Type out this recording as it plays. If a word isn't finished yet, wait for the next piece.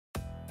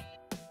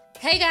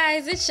Hey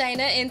guys, it's Shaina,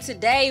 and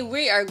today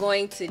we are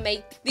going to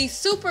make these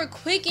super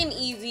quick and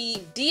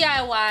easy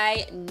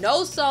DIY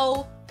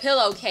no-sew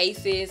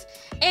pillowcases,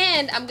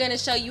 and I'm going to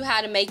show you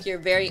how to make your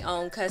very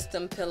own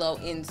custom pillow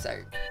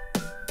insert.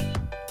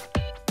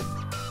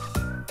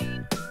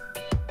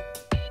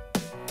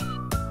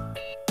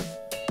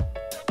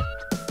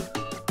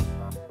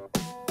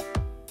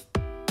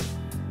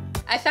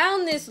 I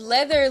found this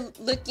leather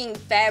looking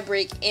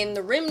fabric in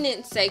the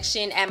remnant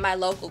section at my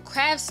local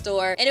craft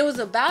store, and it was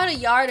about a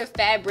yard of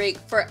fabric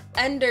for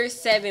under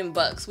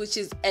 $7, which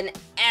is an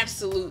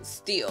absolute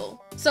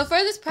steal. So for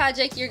this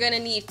project, you're gonna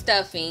need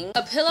stuffing,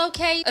 a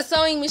pillowcase, a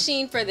sewing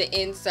machine for the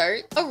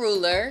insert, a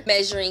ruler,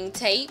 measuring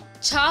tape,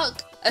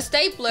 chalk, a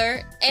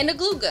stapler, and a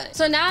glue gun.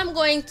 So now I'm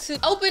going to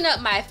open up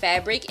my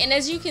fabric, and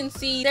as you can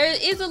see, there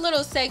is a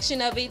little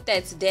section of it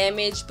that's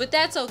damaged, but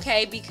that's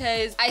okay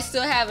because I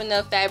still have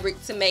enough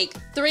fabric to make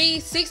 3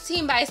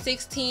 16 by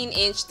 16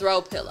 inch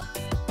throw pillows.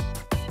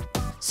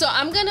 So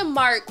I'm gonna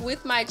mark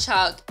with my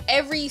chalk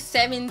every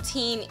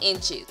 17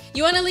 inches.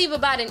 You wanna leave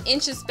about an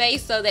inch of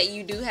space so that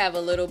you do have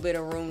a little bit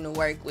of room to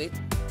work with.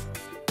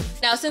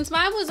 Now, since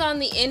mine was on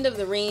the end of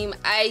the ream,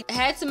 I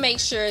had to make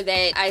sure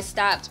that I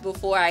stopped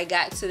before I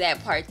got to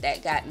that part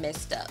that got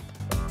messed up.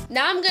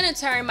 Now I'm gonna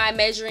turn my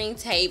measuring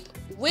tape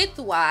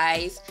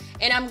widthwise,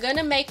 and I'm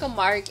gonna make a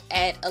mark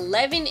at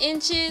 11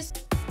 inches,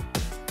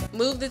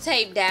 move the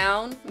tape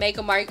down, make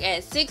a mark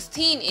at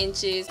 16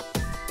 inches,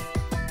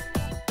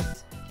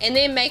 and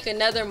then make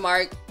another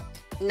mark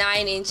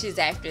 9 inches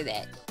after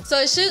that. So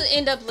it should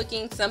end up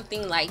looking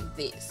something like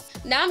this.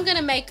 Now I'm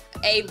gonna make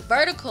a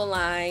vertical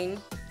line,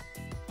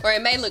 or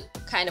it may look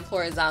kind of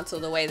horizontal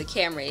the way the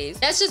camera is.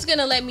 That's just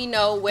gonna let me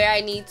know where I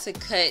need to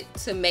cut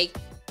to make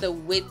the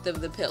width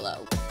of the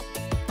pillow.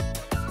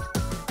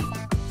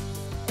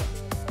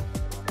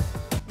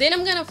 Then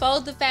I'm gonna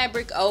fold the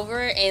fabric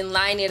over and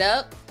line it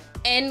up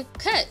and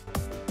cut.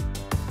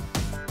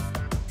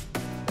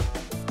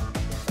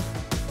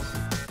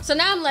 So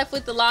now I'm left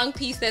with the long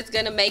piece that's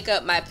gonna make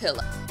up my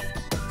pillow.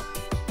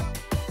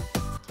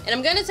 And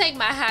I'm gonna take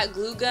my hot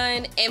glue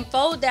gun and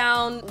fold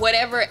down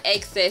whatever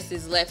excess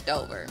is left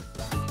over.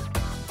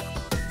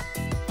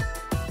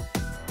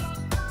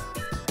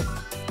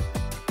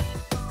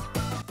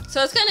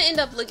 So it's gonna end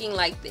up looking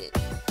like this.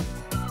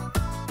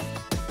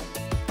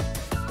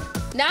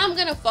 Now I'm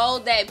gonna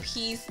fold that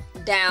piece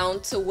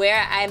down to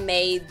where I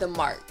made the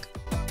mark.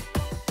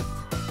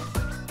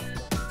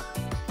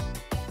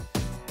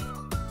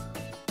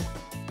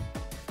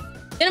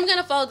 Then I'm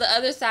gonna fold the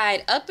other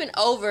side up and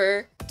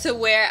over to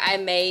where I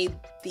made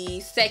the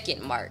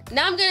second mark.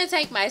 Now I'm gonna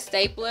take my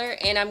stapler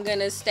and I'm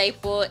gonna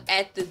staple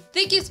at the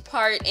thickest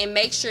part and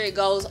make sure it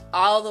goes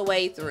all the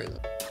way through.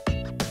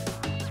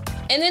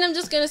 And then I'm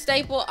just gonna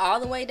staple all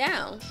the way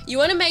down. You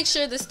wanna make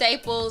sure the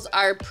staples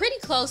are pretty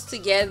close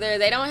together.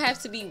 They don't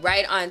have to be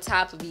right on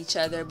top of each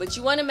other, but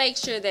you wanna make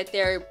sure that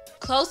they're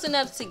close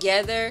enough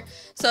together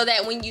so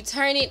that when you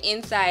turn it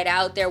inside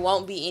out, there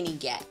won't be any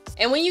gaps.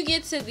 And when you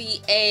get to the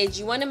edge,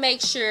 you want to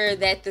make sure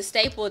that the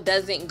staple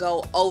doesn't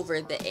go over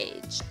the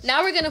edge.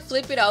 Now we're going to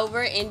flip it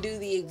over and do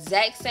the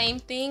exact same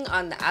thing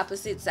on the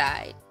opposite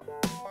side.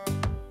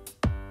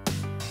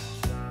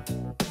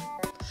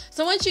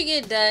 So once you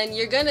get done,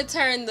 you're going to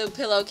turn the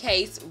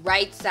pillowcase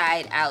right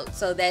side out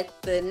so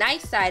that the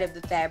nice side of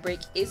the fabric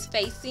is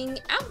facing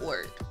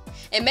outward.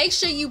 And make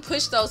sure you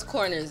push those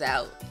corners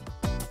out.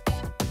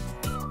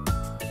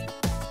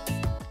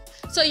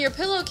 So your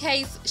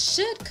pillowcase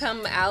should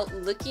come out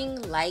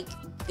looking like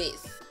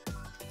this.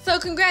 So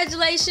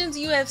congratulations,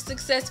 you have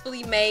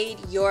successfully made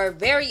your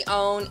very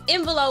own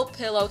envelope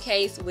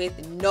pillowcase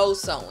with no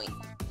sewing.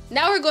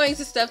 Now we're going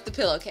to stuff the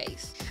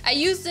pillowcase. I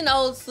used an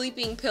old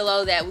sleeping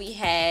pillow that we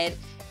had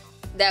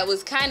that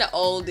was kind of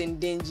old and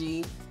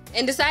dingy,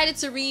 and decided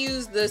to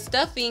reuse the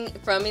stuffing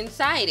from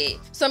inside it.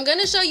 So I'm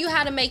gonna show you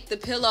how to make the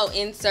pillow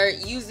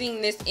insert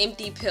using this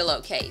empty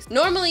pillowcase.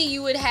 Normally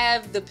you would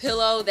have the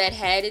pillow that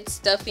had its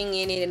stuffing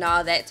in it and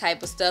all that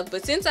type of stuff,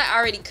 but since I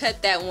already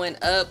cut that one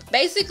up,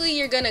 basically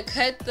you're gonna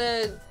cut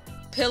the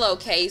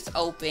pillowcase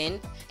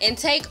open and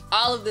take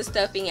all of the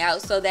stuffing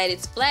out so that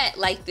it's flat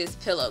like this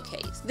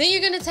pillowcase. Then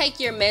you're gonna take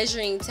your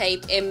measuring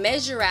tape and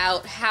measure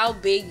out how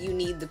big you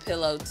need the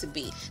pillow to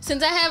be.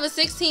 Since I have a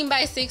 16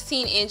 by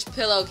 16 inch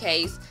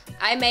pillowcase,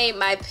 I made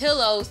my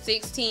pillow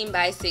 16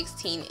 by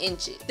 16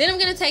 inches. Then I'm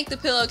gonna take the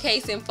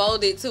pillowcase and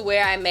fold it to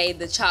where I made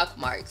the chalk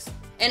marks.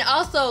 And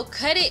also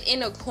cut it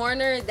in a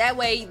corner, that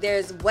way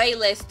there's way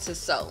less to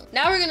sew.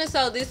 Now we're gonna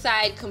sew this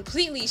side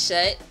completely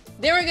shut.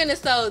 Then we're gonna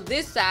sew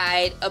this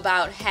side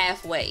about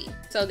halfway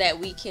so that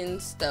we can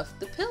stuff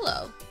the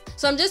pillow.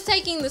 So I'm just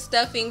taking the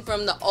stuffing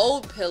from the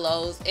old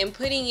pillows and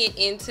putting it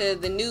into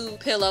the new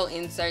pillow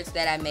inserts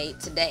that I made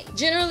today.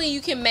 Generally,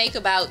 you can make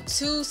about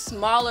 2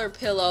 smaller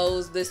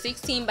pillows, the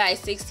 16 by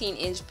 16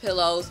 inch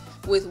pillows,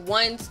 with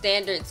 1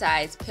 standard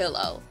size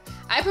pillow.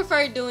 I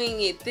prefer doing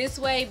it this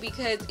way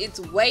because it's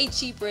way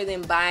cheaper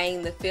than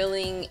buying the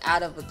filling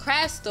out of a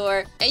craft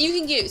store, and you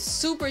can get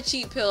super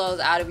cheap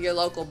pillows out of your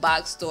local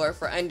box store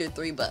for under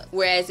 $3.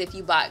 Whereas if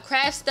you bought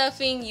craft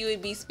stuffing, you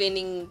would be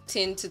spending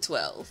 10 to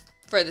 12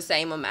 for the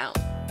same amount.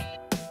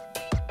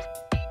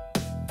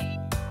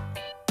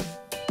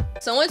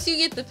 So once you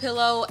get the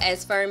pillow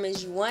as firm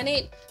as you want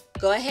it,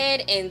 go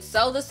ahead and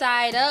sew the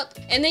side up,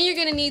 and then you're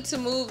gonna need to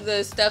move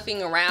the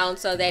stuffing around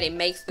so that it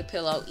makes the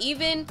pillow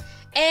even,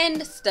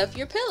 and stuff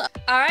your pillow.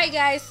 Alright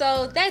guys,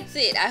 so that's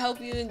it. I hope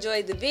you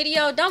enjoyed the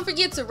video. Don't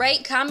forget to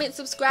rate, comment,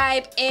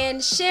 subscribe,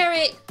 and share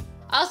it.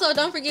 Also,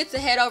 don't forget to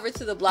head over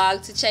to the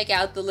blog to check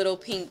out the little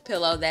pink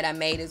pillow that I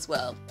made as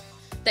well.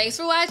 Thanks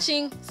for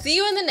watching. See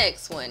you in the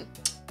next one.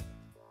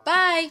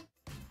 Bye!